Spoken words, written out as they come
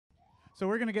So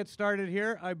we're going to get started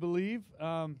here, I believe.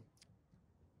 Wanted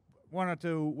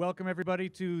to welcome everybody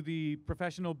to the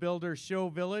Professional Builder Show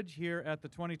Village here at the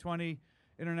 2020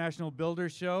 International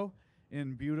Builders Show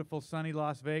in beautiful sunny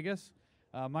Las Vegas.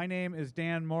 My name is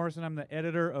Dan Morrison. I'm the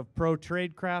editor of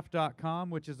ProTradecraft.com,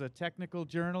 which is a technical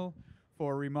journal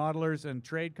for remodelers and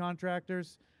trade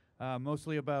contractors,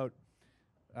 mostly about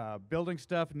building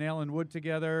stuff, nailing wood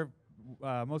together,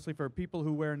 mostly for people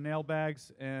who wear nail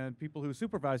bags and people who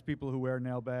supervise people who wear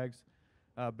nail bags,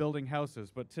 building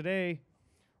houses. But today,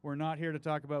 we're not here to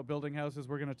talk about building houses.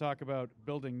 We're going to talk about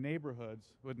building neighborhoods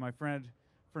with my friend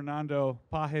Fernando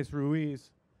Pages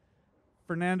Ruiz.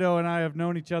 Fernando and I have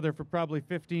known each other for probably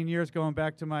 15 years, going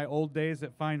back to my old days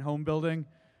at Fine Home Building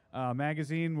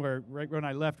magazine, where right when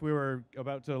I left, we were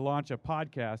about to launch a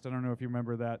podcast. I don't know if you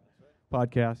remember that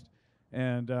podcast.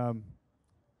 And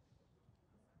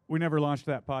we never launched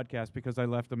that podcast because I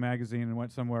left the magazine and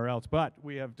went somewhere else. But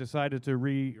we have decided to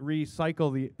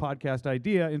recycle the podcast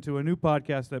idea into a new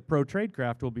podcast that Pro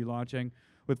Tradecraft will be launching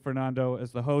with Fernando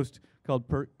as the host, called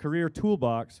Career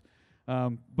Toolbox.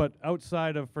 But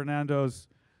outside of Fernando's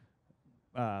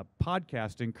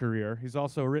podcasting career, he's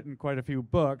also written quite a few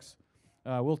books.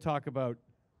 We'll talk about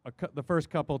the first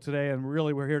couple today, and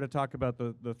really we're here to talk about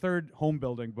the third home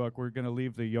building book. We're going to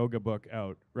leave the yoga book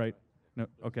out, right? No,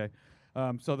 okay.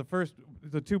 So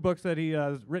the two books that he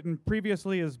has written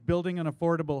previously is Building an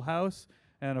Affordable House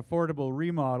and Affordable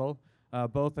Remodel,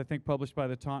 both I think published by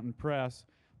the Taunton Press.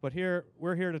 But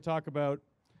we're here to talk about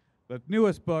the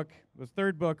newest book, the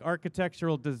third book,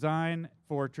 Architectural Design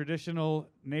for Traditional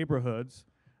Neighborhoods,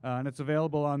 and it's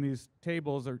available on these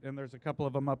tables, and there's a couple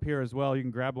of them up here as well. You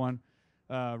can grab one.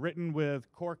 Written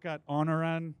with Korkut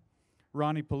Honoran,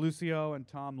 Ronnie Pelusio, and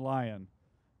Tom Lyon,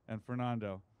 and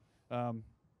Fernando.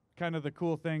 Kind of the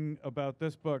cool thing about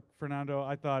this book, Fernando,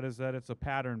 I thought, is that it's a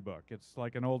pattern book. It's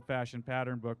like an old-fashioned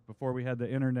pattern book. Before we had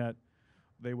the internet,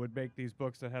 they would make these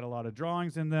books that had a lot of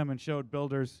drawings in them and showed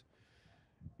builders,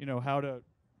 you know,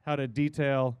 how to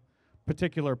detail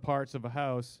particular parts of a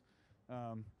house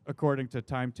according to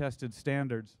time-tested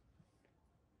standards.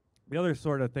 The other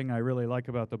sort of thing I really like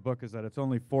about the book is that it's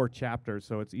only 4 chapters,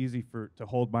 so it's easy to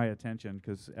hold my attention,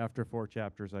 because after 4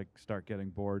 chapters, I start getting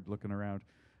bored looking around.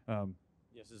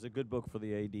 Yes, it's a good book for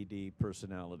the ADD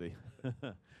personality.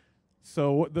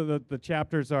 So the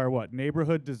chapters are what?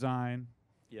 Neighborhood design.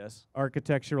 Yes.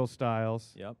 Architectural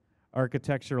styles. Yep.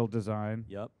 Architectural design.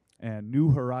 Yep. And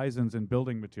new horizons in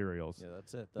building materials. Yeah,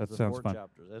 that's it. That That's the sounds 4 fun.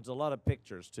 chapters. It's a lot of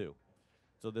pictures, too.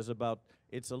 So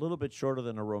it's a little bit shorter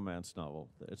than a romance novel.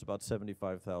 It's about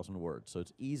 75,000 words, so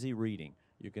it's easy reading.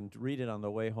 You can read it on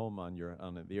the way home on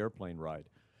the airplane ride.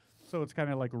 So it's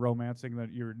kind of like romancing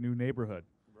your new neighborhood.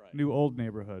 Right. New old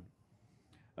neighborhood.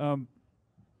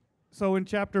 So in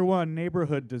chapter 1,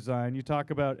 neighborhood design, you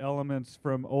talk about elements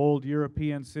from old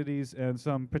European cities and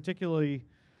some particularly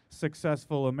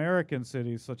successful American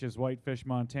cities, such as Whitefish,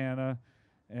 Montana,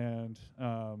 and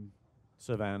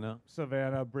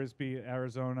Savannah, Brisbane,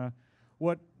 Arizona.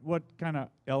 What kind of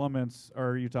elements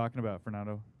are you talking about,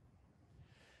 Fernando?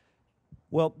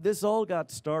 Well, this all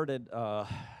got started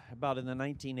about in the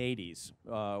 1980s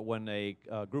when a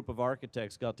group of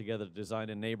architects got together to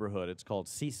design a neighborhood. It's called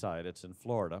Seaside. It's in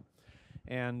Florida.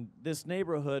 And this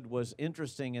neighborhood was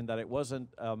interesting in that it wasn't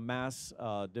a mass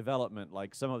development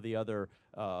like some of the other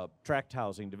tract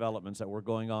housing developments that were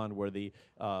going on, where the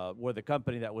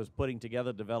company that was putting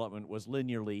together development was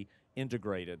linearly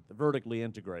integrated, vertically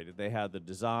integrated. They had the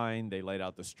design, they laid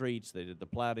out the streets, they did the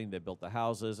platting, they built the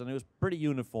houses, and it was pretty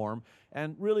uniform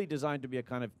and really designed to be a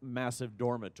kind of massive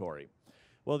dormitory.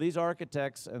 Well, these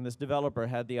architects and this developer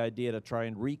had the idea to try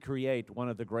and recreate one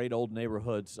of the great old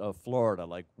neighborhoods of Florida,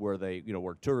 like where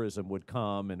where tourism would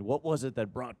come, and what was it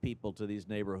that brought people to these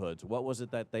neighborhoods? What was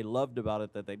it that they loved about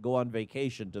it, that they'd go on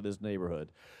vacation to this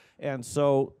neighborhood? And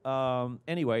so,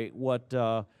 anyway, what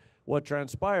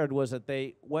transpired was that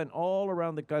they went all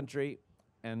around the country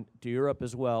and to Europe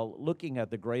as well, looking at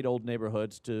the great old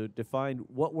neighborhoods to define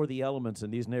what were the elements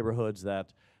in these neighborhoods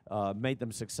that made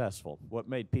them successful, what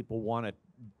made people want to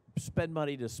spend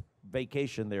money to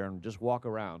vacation there and just walk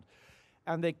around.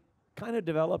 And they kind of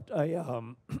developed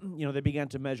they began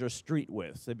to measure street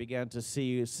widths. They began to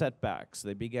see setbacks.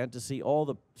 They began to see all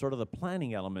the sort of the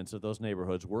planning elements of those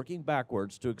neighborhoods, working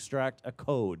backwards to extract a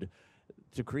code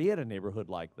to create a neighborhood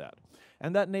like that.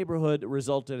 And that neighborhood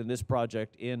resulted in this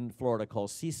project in Florida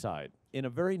called Seaside, in a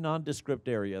very nondescript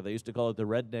area. They used to call it the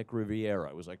Redneck Riviera.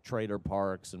 It was like trailer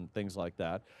parks and things like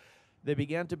that. They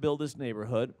began to build this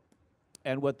neighborhood,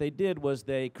 and what they did was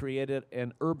they created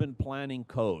an urban planning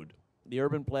code. The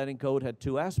urban planning code had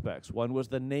 2 aspects. One was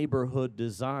the neighborhood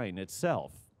design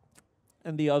itself.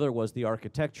 and the other was the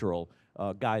architectural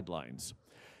guidelines.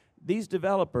 These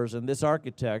developers and this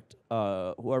architect,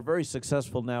 who are very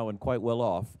successful now and quite well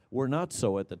off, were not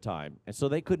so at the time. And so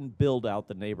they couldn't build out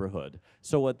the neighborhood.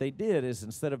 So what they did is,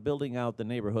 instead of building out the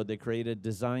neighborhood, they created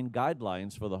design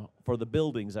guidelines for the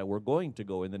buildings that were going to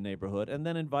go in the neighborhood, and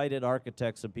then invited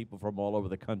architects and people from all over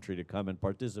the country to come and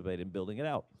participate in building it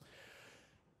out.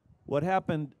 What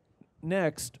happened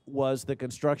next was the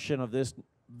construction of this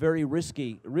very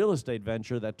risky real estate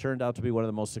venture that turned out to be one of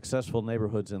the most successful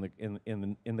neighborhoods in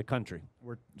the country.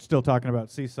 We're still talking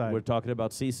about Seaside. We're talking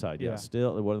about Seaside, Yeah. yes.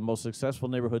 Still one of the most successful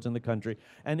neighborhoods in the country,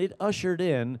 and it ushered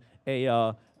in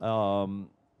a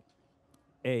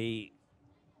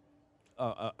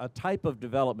type of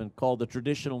development called the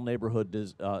traditional neighborhood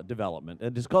development.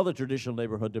 And it's called the traditional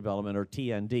neighborhood development, or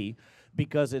TND,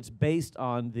 because it's based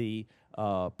on the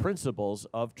principles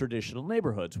of traditional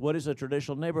neighborhoods. What is a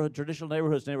traditional neighborhood? Traditional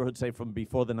neighborhoods, say, from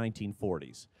before the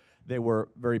 1940s. They were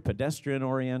very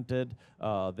pedestrian-oriented.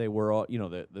 They were,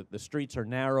 the streets are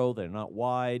narrow, they're not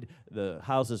wide, the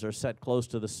houses are set close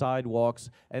to the sidewalks,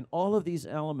 and all of these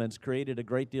elements created a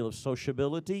great deal of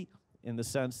sociability, in the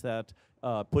sense that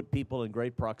put people in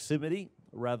great proximity,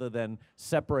 rather than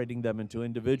separating them into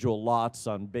individual lots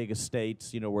on big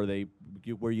estates,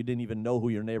 where you didn't even know who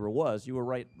your neighbor was. You were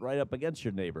right up against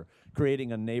your neighbor,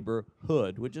 creating a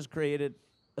neighborhood, which has created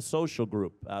a social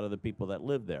group out of the people that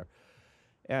live there.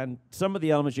 And some of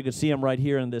the elements, you can see them right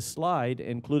here in this slide,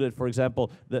 included, for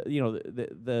example,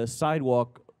 the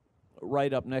sidewalk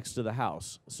right up next to the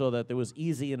house, so that there was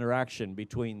easy interaction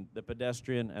between the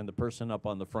pedestrian and the person up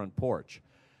on the front porch.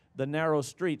 The narrow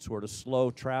streets were to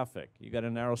slow traffic. You got a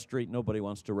narrow street, nobody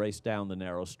wants to race down the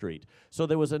narrow street. So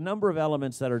there was a number of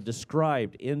elements that are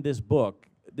described in this book.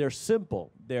 They're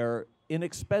simple, they're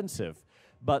inexpensive,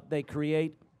 but they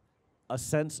create a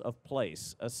sense of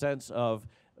place, a sense of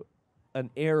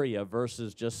an area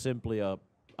versus just simply a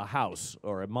house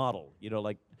or a model.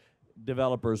 Like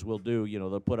developers will do,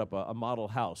 they'll put up a model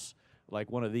house like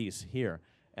one of these here.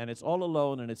 And it's all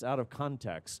alone and it's out of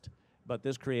context. But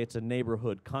this creates a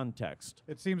neighborhood context.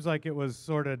 It seems like it was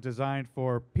sort of designed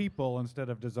for people instead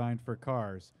of designed for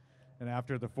cars. And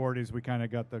after the 40s, we kind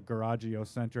of got the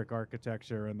garagio-centric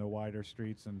architecture and the wider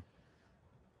streets. And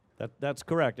that's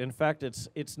correct. In fact,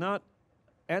 it's not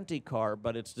anti-car,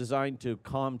 but it's designed to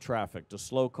calm traffic, to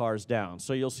slow cars down.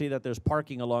 So you'll see that there's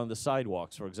parking along the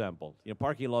sidewalks, for example.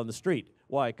 Parking along the street.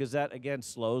 Why? Because that, again,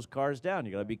 slows cars down.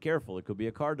 You got to be careful. It could be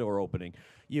a car door opening.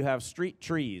 You have street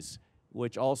trees,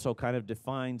 which also kind of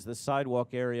defines the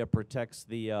sidewalk area, protects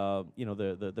the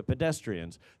the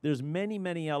pedestrians. There's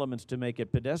many elements to make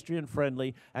it pedestrian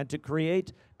friendly and to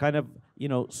create kind of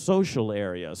social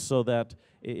areas, so that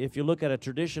if you look at a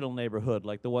traditional neighborhood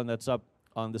like the one that's up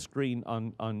on the screen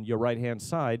on your right hand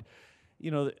side,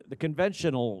 the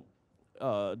conventional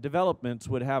developments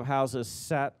would have houses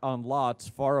sat on lots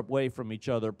far away from each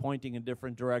other, pointing in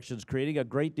different directions, creating a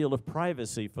great deal of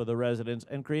privacy for the residents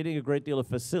and creating a great deal of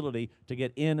facility to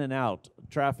get in and out.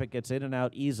 Traffic gets in and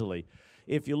out easily.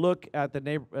 If you look at the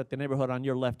neighborhood on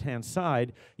your left-hand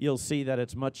side, you'll see that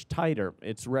it's much tighter.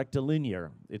 It's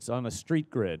rectilinear. It's on a street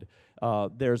grid.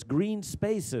 There's green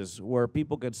spaces where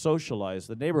people can socialize.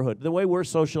 The neighborhood, the way we're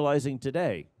socializing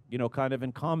today, kind of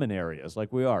in common areas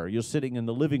like we are. You're sitting in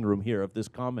the living room here of this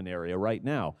common area right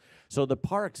now. So the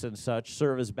parks and such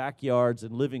serve as backyards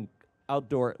and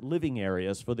outdoor living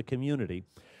areas for the community.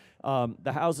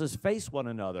 The houses face one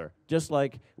another, just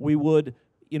like we would,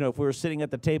 if we were sitting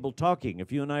at the table talking.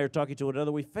 If you and I are talking to one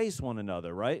another, we face one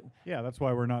another, right? yeah, that's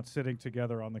why we're not sitting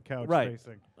together on the couch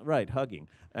facing. Right, hugging.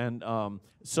 And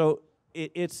so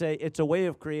it's a way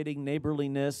of creating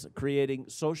neighborliness, creating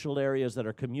social areas that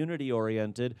are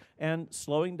community-oriented, and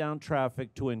slowing down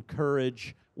traffic to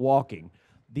encourage walking.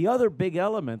 The other big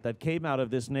element that came out of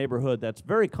this neighborhood that's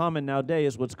very common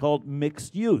nowadays is what's called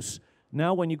mixed use.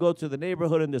 Now when you go to the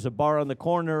neighborhood and there's a bar on the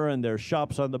corner and there's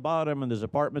shops on the bottom and there's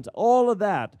apartments, all of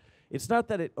that, it's not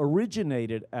that it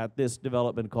originated at this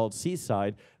development called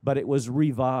Seaside, but it was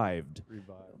revived.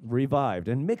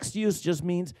 And mixed use just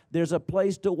means there's a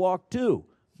place to walk to,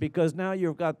 because now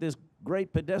you've got this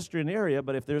great pedestrian area,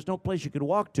 but if there's no place you can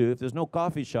walk to, if there's no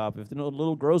coffee shop, if there's no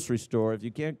little grocery store, if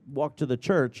you can't walk to the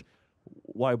church,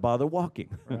 why bother walking?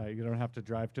 Right, you don't have to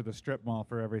drive to the strip mall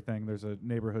for everything. There's a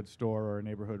neighborhood store or a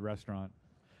neighborhood restaurant.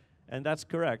 And that's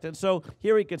correct. And so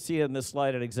here we can see in this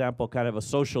slide an example, kind of a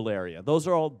social area. Those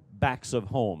are all backs of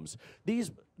homes.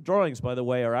 These drawings, by the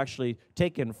way, are actually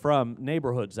taken from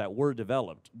neighborhoods that were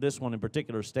developed. This one in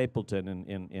particular, Stapleton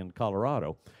in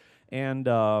Colorado.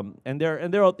 they're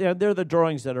the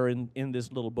drawings that are in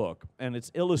this little book, and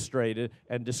it's illustrated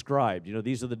and described. You know,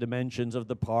 these are the dimensions of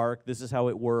the park. This is how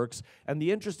it works. And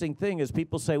the interesting thing is,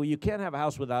 people say, well, you can't have a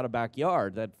house without a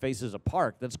backyard that faces a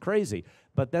park. That's crazy.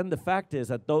 But then the fact is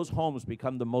that those homes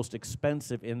become the most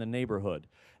expensive in the neighborhood,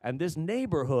 and this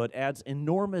neighborhood adds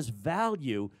enormous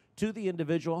value to the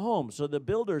individual home. So the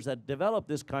builders that develop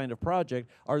this kind of project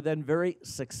are then very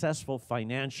successful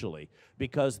financially,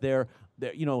 because they're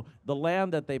you know, the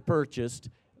land that they purchased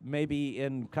maybe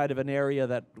in kind of an area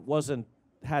that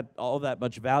had all that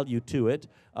much value to it.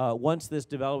 Once this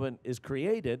development is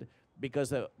created,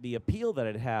 because the appeal that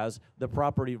it has, the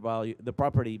property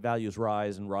values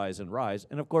rise and rise and rise,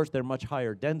 and of course they're much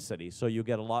higher density, so you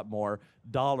get a lot more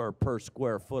dollar per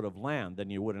square foot of land than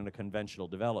you would in a conventional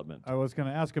development. I was going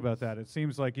to ask about that. It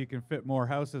seems like you can fit more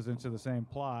houses into the same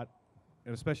plot,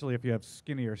 and especially if you have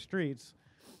skinnier streets.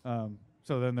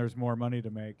 So then there's more money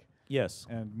to make. Yes.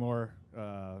 And more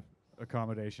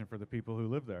accommodation for the people who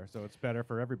live there. So it's better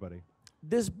for everybody.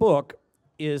 This book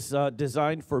is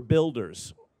designed for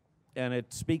builders, and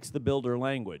it speaks the builder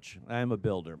language. I am a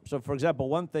builder. So, for example,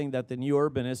 one thing that the new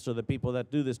urbanists, or the people that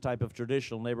do this type of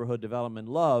traditional neighborhood development,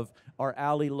 love are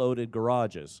alley-loaded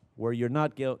garages, where you're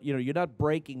not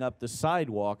breaking up the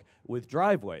sidewalk with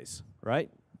driveways,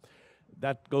 right?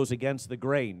 That goes against the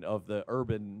grain of the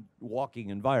urban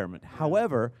walking environment.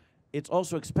 However, it's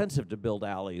also expensive to build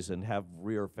alleys and have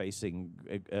rear-facing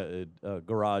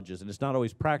garages, and it's not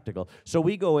always practical. So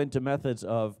we go into methods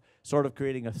of sort of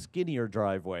creating a skinnier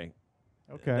driveway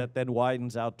that then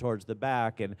widens out towards the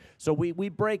back, and so we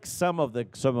break some of the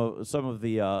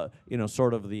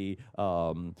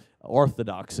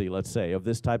orthodoxy, let's say, of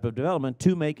this type of development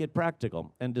to make it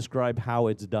practical and describe how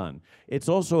it's done. It's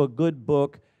also a good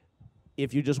book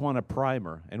if you just want a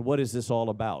primer and what is this all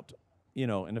about. You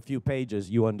know, in a few pages,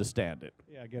 you understand it.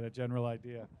 Yeah, get a general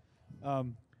idea.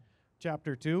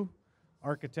 Chapter 2,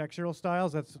 architectural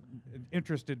styles. That's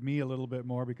interested me a little bit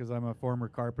more because I'm a former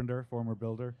carpenter, former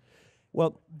builder.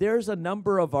 Well, there's a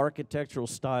number of architectural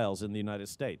styles in the United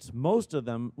States. Most of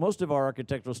our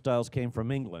architectural styles came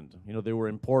from England. You know, they were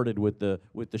imported with the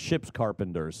ship's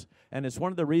carpenters. And it's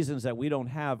one of the reasons that we don't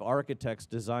have architects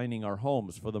designing our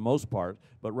homes for the most part,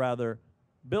 but rather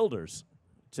builders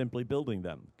simply building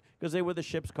them. Because they were the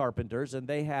ship's carpenters, and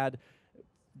they had,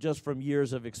 just from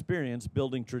years of experience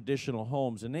building traditional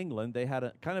homes in England, they had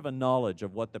a kind of a knowledge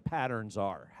of what the patterns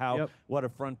are, what a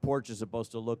front porch is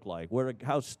supposed to look like,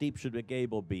 how steep should a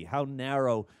gable be, how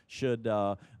narrow should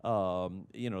the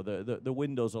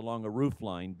windows along a roof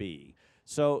line be.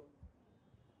 So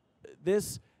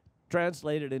this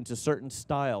translated into certain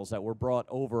styles that were brought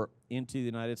over into the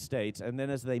United States, and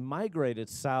then as they migrated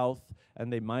south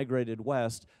and they migrated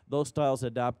west, those styles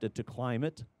adapted to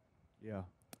climate. Yeah.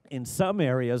 In some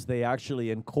areas, they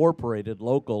actually incorporated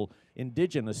local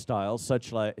indigenous styles,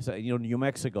 such like, New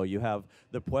Mexico, you have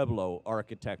the Pueblo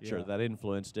architecture that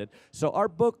influenced it. So our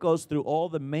book goes through all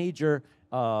the major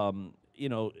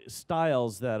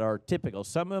styles that are typical.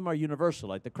 Some of them are universal,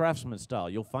 like the craftsman style.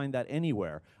 You'll find that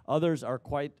anywhere. Others are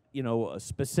quite,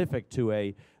 specific to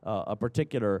a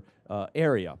particular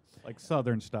area. Like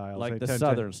Southern styles. Like the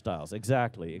Southern styles,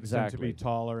 exactly. They tend to be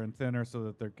taller and thinner so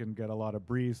that they can get a lot of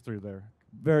breeze through there.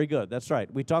 Very good. That's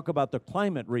right. We talk about the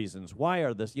climate reasons. Why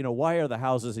are the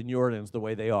houses in New Orleans the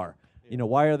way they are? You know,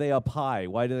 why are they up high?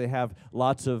 Why do they have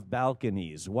lots of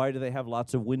balconies? Why do they have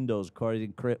lots of windows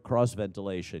causing cross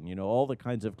ventilation? You know, all the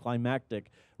kinds of climactic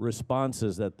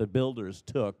responses that the builders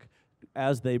took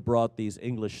as they brought these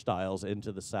English styles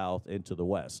into the South, into the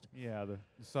West. Yeah, the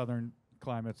Southern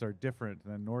climates are different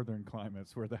than northern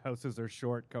climates, where the houses are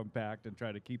short, compact, and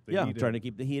try to keep the heat in. Yeah, trying to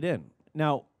keep the heat in.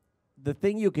 Now, the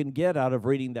thing you can get out of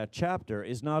reading that chapter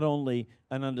is not only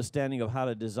an understanding of how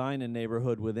to design a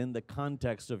neighborhood within the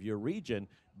context of your region,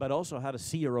 but also how to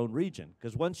see your own region.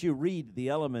 Because once you read the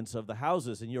elements of the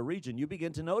houses in your region, you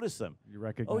begin to notice them. You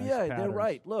recognize patterns. They're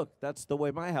right. Look, that's the way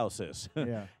my house is.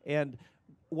 Yeah. And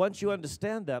once you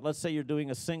understand that, let's say you're doing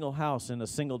a single house in a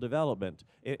single development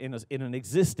in an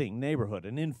existing neighborhood,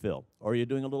 an infill, or you're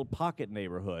doing a little pocket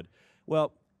neighborhood,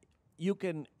 well, you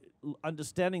can,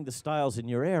 understanding the styles in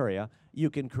your area, you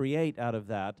can create out of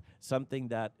that something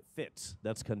that fits,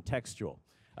 that's contextual.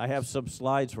 I have some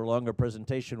slides for a longer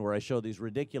presentation where I show these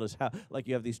ridiculous, like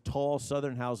you have these tall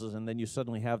southern houses, and then you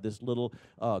suddenly have this little,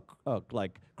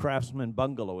 like, craftsman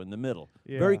bungalow in the middle.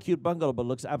 Yeah. Very cute bungalow, but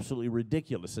looks absolutely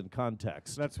ridiculous in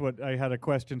context. That's what I had a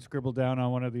question scribbled down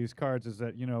on one of these cards, is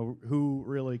that, who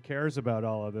really cares about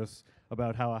all of this,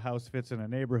 about how a house fits in a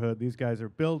neighborhood? These guys are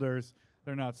builders.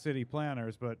 They're not city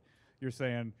planners, but you're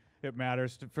saying, it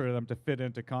matters for them to fit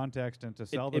into context and to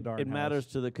sell the darn It house. matters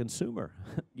to the consumer.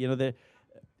 You know,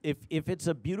 if it's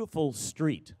a beautiful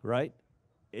street, right?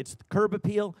 It's curb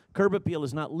appeal. Curb appeal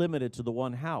is not limited to the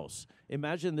one house.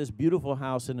 Imagine this beautiful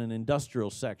house in an industrial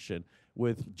section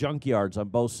with junkyards on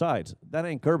both sides. That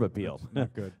ain't curb appeal. That's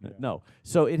not good. Yeah. No.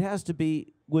 So it has to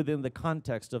be within the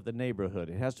context of the neighborhood.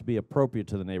 It has to be appropriate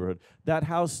to the neighborhood. That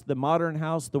house, the modern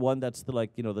house, the one that's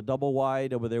the double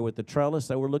wide over there with the trellis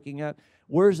that we're looking at,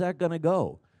 where's that going to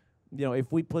go? You know,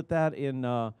 if we put that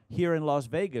in here in Las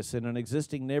Vegas in an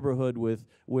existing neighborhood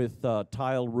with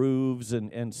tile roofs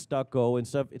and stucco and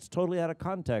stuff, it's totally out of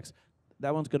context.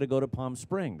 That one's going to go to Palm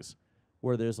Springs,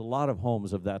 where there's a lot of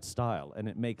homes of that style, and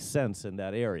it makes sense in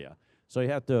that area. So you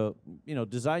have to,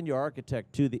 design your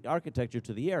architecture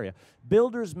to the area.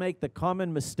 Builders make the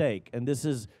common mistake, and this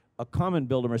is a common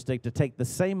builder mistake, to take the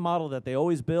same model that they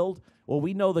always build. Well,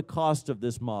 we know the cost of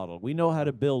this model. We know how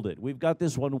to build it. We've got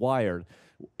this one wired.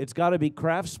 It's got to be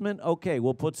Craftsman. Okay,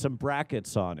 we'll put some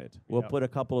brackets on it. We'll put a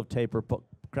couple of taper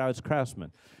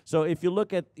Craftsman. So if you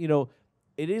look at,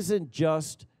 it isn't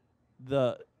just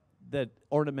the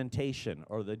ornamentation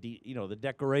or the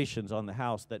decorations on the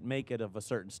house that make it of a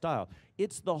certain style.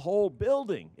 It's the whole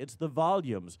building. It's the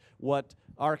volumes. What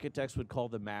architects would call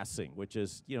the massing, which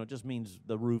is just means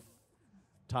the roof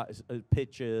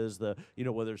pitches,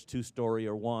 whether it's 2-story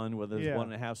or one, whether it's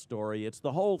 1.5 story. It's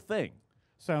the whole thing.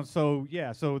 Sounds so,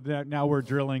 yeah, so that now we're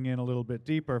drilling in a little bit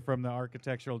deeper from the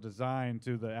architectural design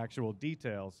to the actual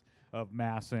details of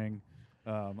massing,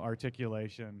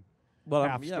 articulation,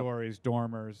 half stories,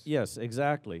 dormers. Yes,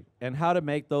 exactly. And how to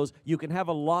make those. You can have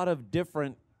a lot of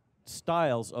different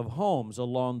styles of homes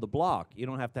along the block. You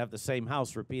don't have to have the same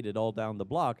house repeated all down the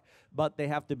block, but they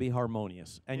have to be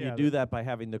harmonious. And you do that by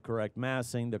having the correct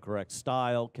massing, the correct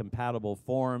style, compatible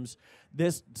forms.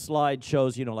 This slide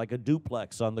shows, like a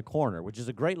duplex on the corner, which is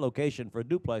a great location for a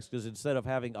duplex because instead of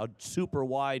having a super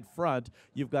wide front,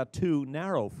 you've got 2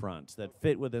 narrow fronts that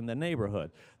fit within the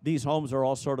neighborhood. These homes are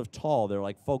all sort of tall. They're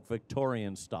like folk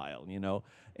Victorian style,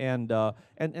 and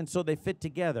so they fit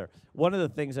together. One of the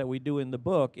things that we do in the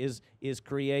book is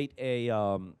create a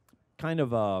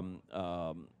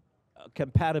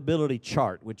compatibility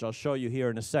chart, which I'll show you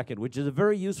here in a second, which is a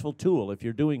very useful tool if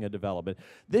you're doing a development.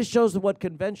 This shows what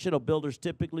conventional builders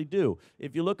typically do.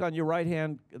 If you look on your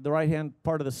the right-hand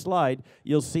part of the slide,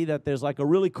 you'll see that there's like a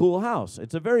really cool house.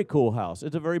 It's a very cool house.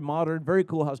 It's a very modern, very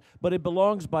cool house, but it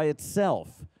belongs by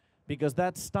itself. Because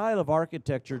that style of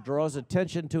architecture draws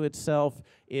attention to itself.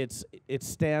 It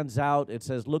stands out. It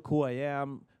says, look who I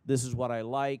am. This is what I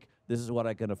like. This is what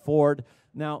I can afford.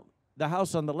 Now, the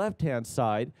house on the left-hand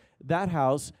side, that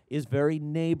house is very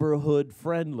neighborhood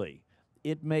friendly.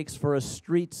 It makes for a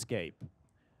streetscape.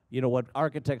 What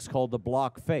architects call the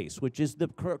block face, which is the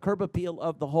curb appeal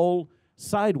of the whole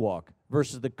sidewalk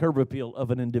versus the curb appeal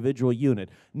of an individual unit.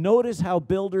 Notice how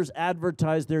builders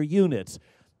advertise their units.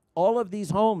 All of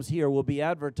these homes here will be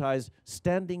advertised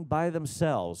standing by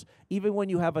themselves. Even when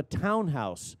you have a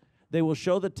townhouse, they will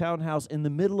show the townhouse in the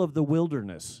middle of the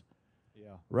wilderness.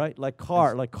 Yeah. Right? Like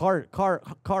car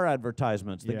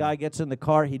advertisements. The guy gets in the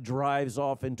car, he drives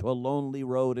off into a lonely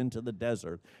road into the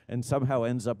desert and somehow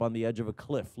ends up on the edge of a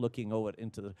cliff looking over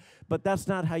into the. But that's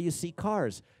not how you see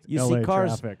cars. You LA see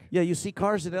cars. traffic. Yeah, you see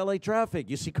cars in LA traffic.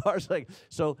 You see cars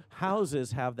so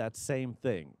houses have that same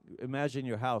thing. Imagine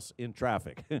your house in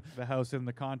traffic. The house in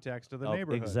the context of the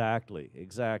neighborhood.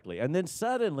 Exactly. And then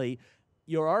suddenly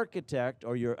your architect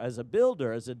or as a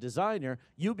builder, as a designer,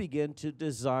 you begin to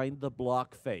design the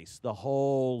block face, the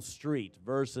whole street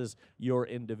versus your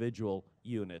individual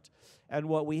unit. And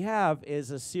what we have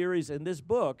is a series in this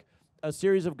book, a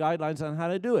series of guidelines on how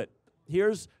to do it.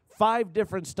 Here's 5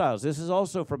 different styles. This is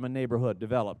also from a neighborhood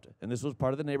developed, and this was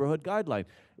part of the neighborhood guideline.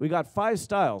 We got 5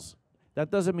 styles. That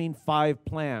doesn't mean 5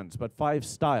 plans, but 5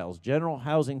 styles, general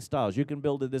housing styles you can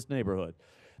build in this neighborhood.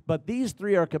 But these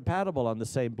 3 are compatible on the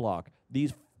same block.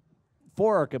 These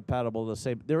 4 are compatible on the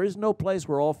same. There is no place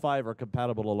where all 5 are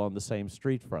compatible along the same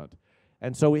street front.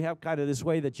 And so we have kind of this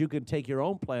way that you can take your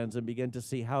own plans and begin to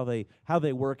see how they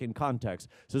work in context.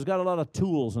 So it's got a lot of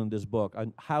tools in this book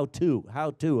on how to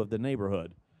of the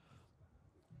neighborhood.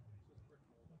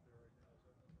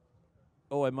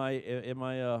 Oh, am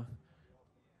I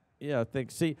yeah,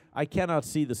 see, I cannot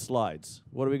see the slides.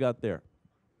 What do we got there?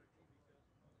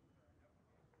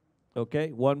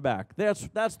 Okay, one back.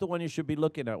 That's the one you should be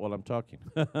looking at while I'm talking.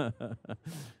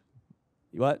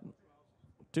 What?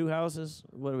 2 houses?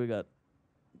 What do we got?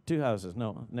 2 houses.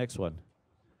 No, next one.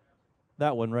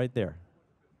 That one right there.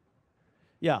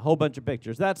 Yeah, a whole bunch of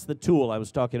pictures. That's the tool I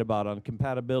was talking about on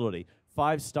compatibility.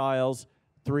 5 styles,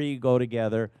 3 go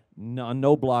together. On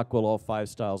no block will all 5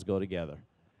 styles go together.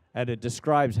 And it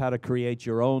describes how to create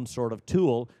your own sort of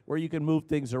tool where you can move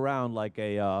things around like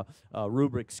a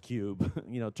Rubik's Cube,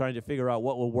 trying to figure out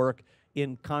what will work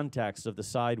in context of the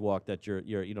sidewalk that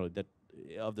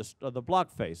of the block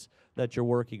face that you're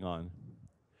working on.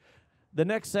 The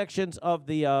next sections of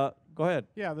the, go ahead.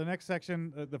 Yeah, the next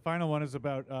section, the final one is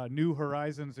about new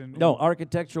horizons in... No,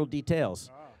 architectural details.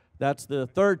 That's the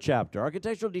 3rd chapter.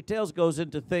 Architectural details goes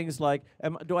into things like,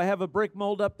 do I have a brick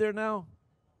mold up there now?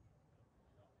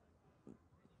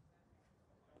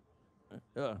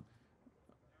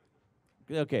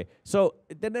 Okay, so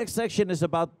the next section is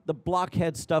about the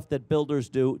blockhead stuff that builders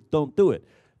don't do it.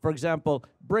 For example,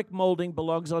 brick molding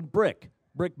belongs on brick.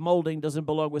 Brick molding doesn't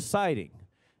belong with siding.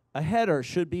 A header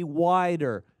should be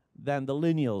wider than the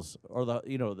lineals or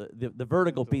the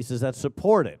vertical pieces that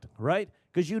support it, right?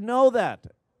 Because you know that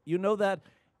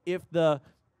if the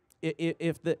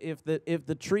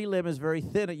tree limb is very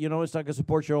thin, it's not going to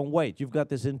support your own weight. You've got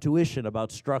this intuition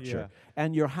about structure,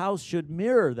 and your house should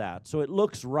mirror that so it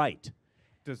looks right.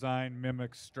 Design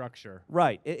mimics structure.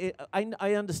 Right.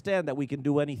 I understand that we can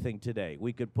do anything today.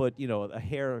 We could put, a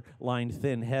hairline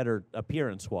thin header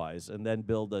appearance-wise and then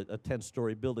build a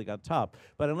 10-story building on top.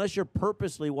 But unless you're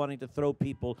purposely wanting to throw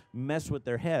people, mess with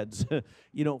their heads,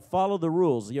 follow the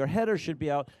rules. Your header should be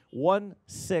out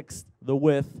 1/6 the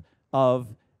width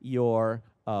of your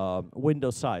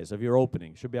window size, of your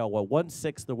opening. Should be out,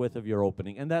 1/6 the width of your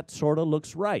opening. And that sort of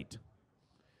looks right.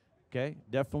 Okay,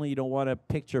 definitely you don't want to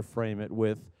picture frame it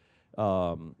with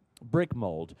brick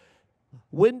mold.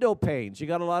 Window panes. You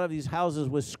got a lot of these houses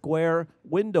with square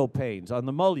window panes on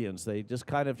the mullions. They just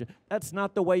kind of, that's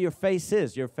not the way your face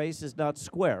is. Your face is not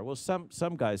square. Well, some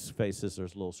guys' faces are a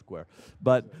little square.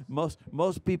 But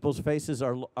most people's faces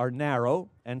are narrow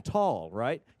and tall,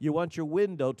 right? You want your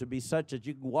window to be such that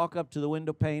you can walk up to the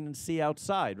window pane and see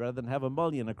outside rather than have a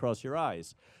mullion across your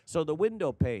eyes. So the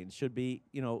window panes should be,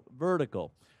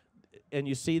 vertical. And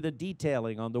you see the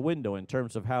detailing on the window in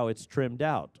terms of how it's trimmed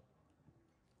out.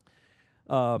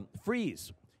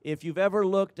 Frieze. If you've ever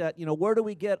looked at, where do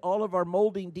we get all of our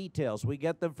molding details? We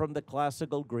get them from the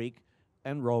classical Greek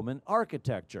and Roman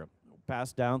architecture,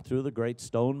 passed down through the great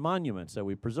stone monuments that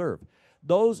we preserve.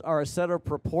 Those are a set of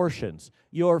proportions.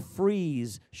 Your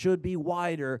frieze should be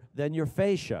wider than your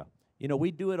fascia.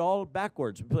 We do it all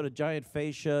backwards. We put a giant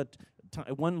fascia,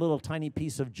 one little tiny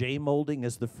piece of J molding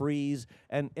as the frieze,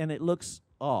 and it looks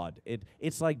odd.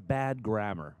 It's like bad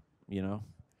grammar,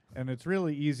 And it's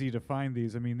really easy to find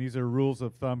these. I mean, these are rules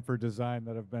of thumb for design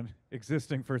that have been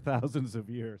existing for thousands of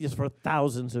years. Yes, for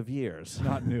thousands of years.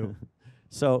 Not new.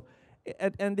 So,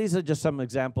 and these are just some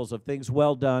examples of things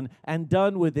well done and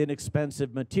done with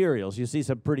inexpensive materials. You see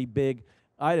some pretty big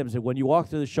items. And when you walk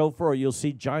through the show floor, you'll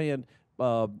see giant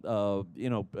cellular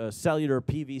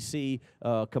PVC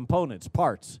components,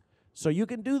 parts. So you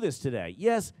can do this today.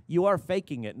 Yes, you are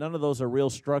faking it. None of those are real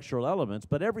structural elements,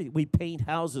 but we paint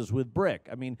houses with brick.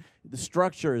 I mean, the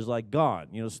structure is like gone.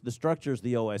 The structure is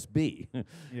the OSB.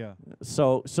 Yeah.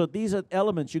 So these are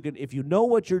elements you can, if you know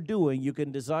what you're doing, you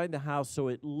can design the house so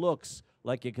it looks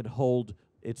like it could hold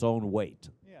its own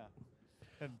weight. Yeah.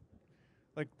 And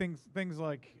like things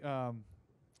like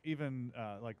even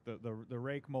like the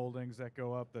rake moldings that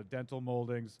go up, the dental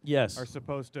moldings, yes, are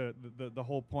supposed to, the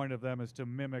whole point of them is to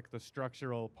mimic the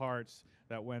structural parts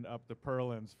that went up the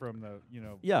purlins from the,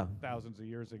 thousands of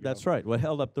years ago. That's right, what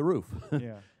held up the roof.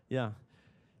 Yeah.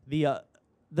 Yeah.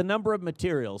 The number of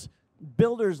materials.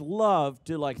 Builders love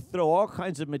to throw all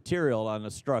kinds of material on a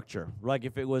structure. Like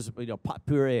if it was pot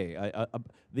puree,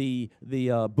 the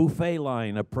buffet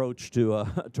line approach to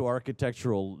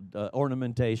architectural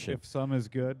ornamentation. If some is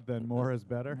good, then more is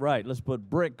better. Right. Let's put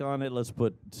brick on it. Let's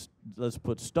put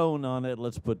stone on it.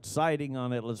 Let's put siding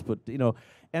on it. Let's put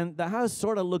and the house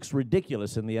sort of looks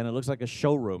ridiculous in the end. It looks like a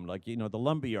showroom. Like the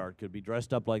lumberyard could be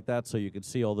dressed up like that so you could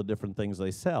see all the different things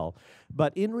they sell.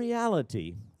 But in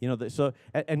reality,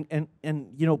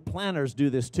 planners do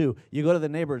this too. You go to the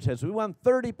neighborhood and says, we want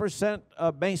 30%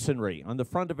 masonry on the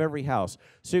front of every house.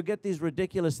 So you get these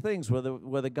ridiculous things where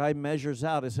the guy measures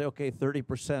out and say, okay,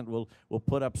 30% we'll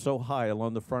put up so high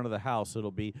along the front of the house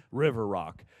it'll be river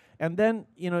rock. And then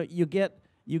you get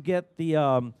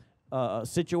the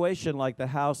situation like the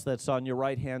house that's on your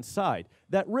right-hand side.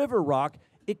 That river rock,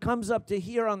 it comes up to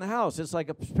here on the house. It's like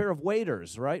a pair of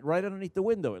waders, right underneath the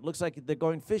window. It looks like they're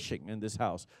going fishing in this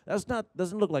house.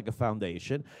 Doesn't look like a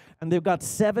foundation. And they've got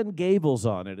 7 gables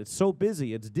on it. It's so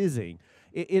busy, it's dizzying.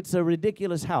 It's a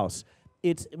ridiculous house.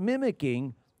 It's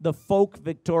mimicking the folk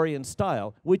Victorian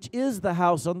style, which is the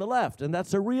house on the left, and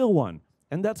that's a real one.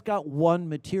 And that's got one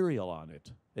material on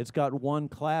it. It's got one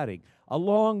cladding.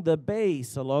 Along the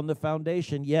base, along the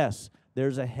foundation, yes,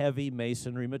 there's a heavy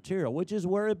masonry material, which is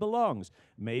where it belongs.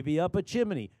 Maybe up a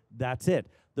chimney. That's it.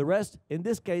 The rest, in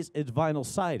this case, it's vinyl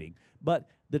siding. But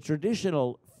the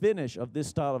traditional finish of this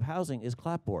style of housing is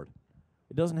clapboard.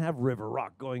 It doesn't have river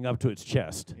rock going up to its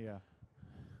chest. Yeah.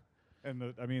 And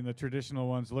the traditional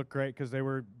ones look great because they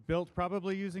were built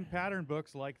probably using pattern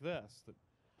books like this.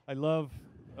 I love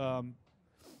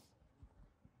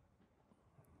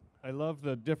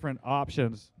the different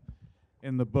options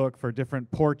in the book for different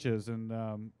porches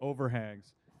and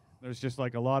overhangs. There's just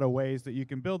like a lot of ways that you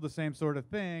can build the same sort of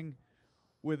thing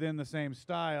within the same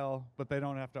style, but they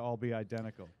don't have to all be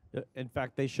identical. In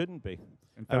fact, they shouldn't be.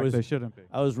 In fact, they shouldn't be.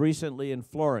 I was recently in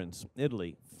Florence,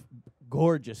 Italy.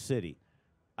 Gorgeous city.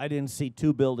 I didn't see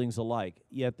two buildings alike,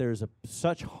 yet there's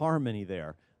such harmony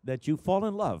there that you fall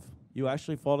in love. You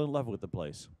actually fall in love with the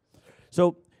place.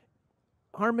 So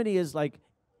harmony is like,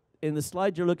 in the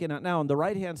slide you're looking at now, on the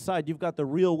right-hand side, you've got the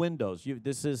real windows.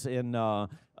 This is in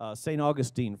St.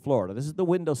 Augustine, Florida. This is the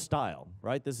window style,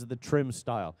 right? This is the trim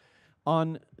style.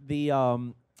 On the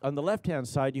left-hand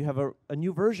side, you have a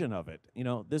new version of it. You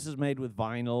know, this is made with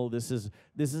vinyl. This is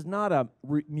not a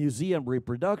museum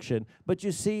reproduction, but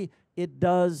you see, it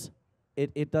does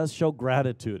show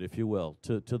gratitude, if you will,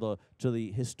 to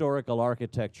the historical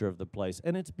architecture of the place,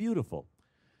 and it's beautiful.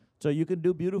 So you can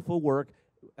do beautiful work,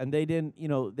 and they didn't. You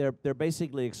know, they're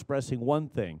basically expressing one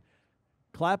thing: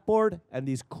 clapboard and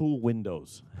these cool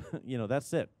windows. You know,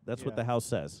 that's it. That's what the house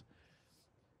says.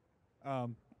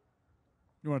 You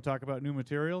want to talk about new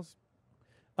materials?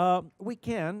 We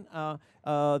can. Want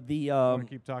to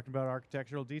keep talking about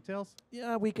architectural details?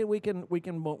 Yeah, we can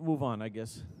move on, I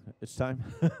guess. It's time.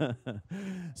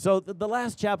 So the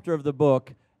last chapter of the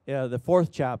book, the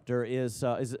fourth chapter, is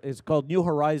called New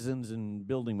Horizons in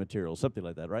Building Materials, something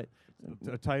like that, right?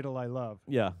 A title I love.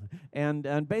 Yeah,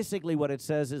 and basically what it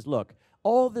says is, look,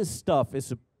 all this stuff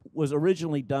was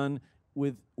originally done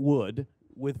with wood,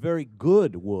 with very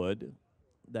good wood,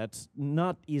 that's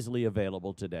not easily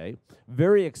available today.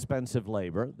 Very expensive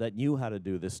labor that knew how to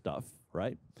do this stuff,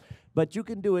 right? But you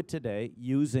can do it today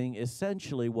using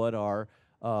essentially what are,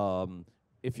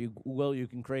 if you will, you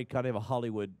can create kind of a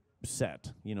Hollywood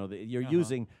set. You know, you're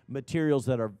using materials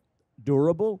that are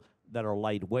durable, that are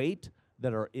lightweight,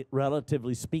 that are,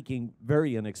 relatively speaking,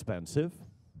 very inexpensive,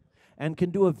 and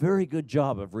can do a very good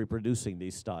job of reproducing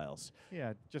these styles.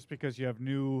 Yeah, just because you have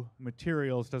new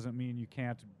materials doesn't mean you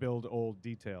can't build old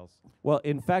details. Well,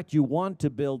 in fact, you want to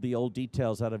build the old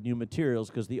details out of new materials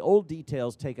because the old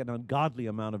details take an ungodly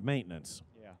amount of maintenance.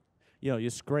 Yeah. You know, you're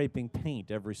scraping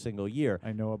paint every single year.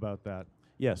 I know about that.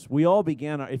 Yes, we all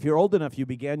began, if you're old enough, you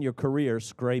began your career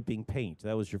scraping paint.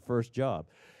 That was your first job.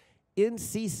 In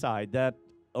Seaside, that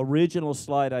original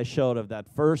slide I showed of that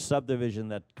first subdivision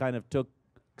that kind of took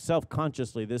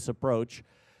self-consciously this approach,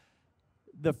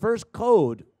 the first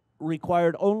code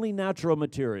required only natural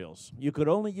materials. You could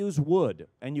only use wood,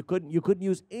 and you couldn't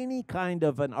use any kind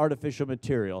of an artificial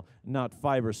material, not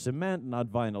fiber cement, not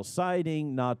vinyl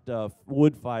siding, not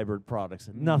wood fibered products,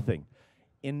 nothing.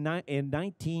 In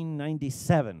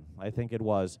 1997, I think it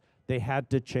was, they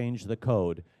had to change the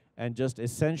code and just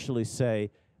essentially say,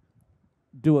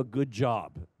 do a good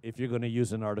job if you're going to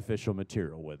use an artificial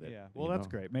material with it. Yeah, well, that's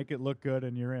great. Make it look good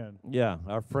and you're in. Yeah,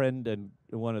 our friend and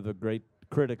one of the great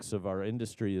critics of our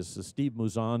industry is Steve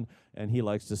Mouzon, and he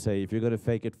likes to say, if you're going to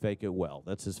fake it well.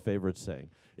 That's his favorite saying.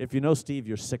 If you know Steve,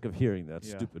 you're sick of hearing that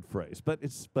stupid phrase. But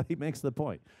he makes the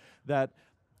point.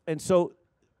 And so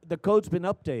the code's been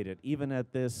updated, even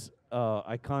at this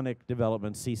iconic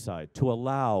development Seaside, to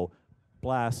allow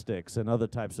plastics and other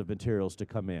types of materials to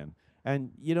come in.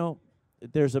 And, you know,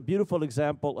 there's a beautiful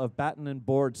example of batten and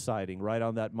board siding right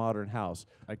on that modern house.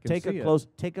 I can see it.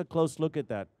 Take a close look at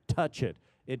that. Touch it.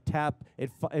 It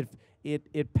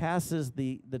passes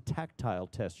the tactile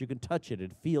test. You can touch it.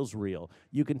 It feels real.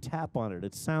 You can tap on it.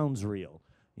 It sounds real.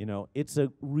 You know, it's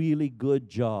a really good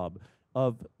job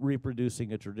of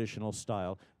reproducing a traditional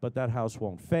style. But that house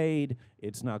won't fade.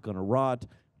 It's not going to rot.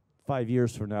 5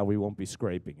 years from now, we won't be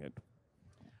scraping it.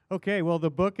 Okay, well, the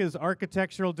book is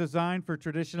Architectural Design for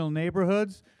Traditional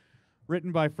Neighborhoods,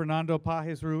 written by Fernando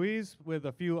Pages Ruiz with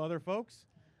a few other folks.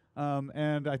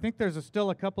 And I think there's still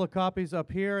a couple of copies up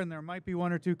here, and there might be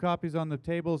 1 or 2 copies on the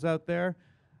tables out there.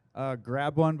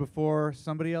 Grab one before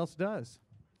somebody else does.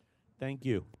 Thank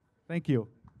you. Thank you.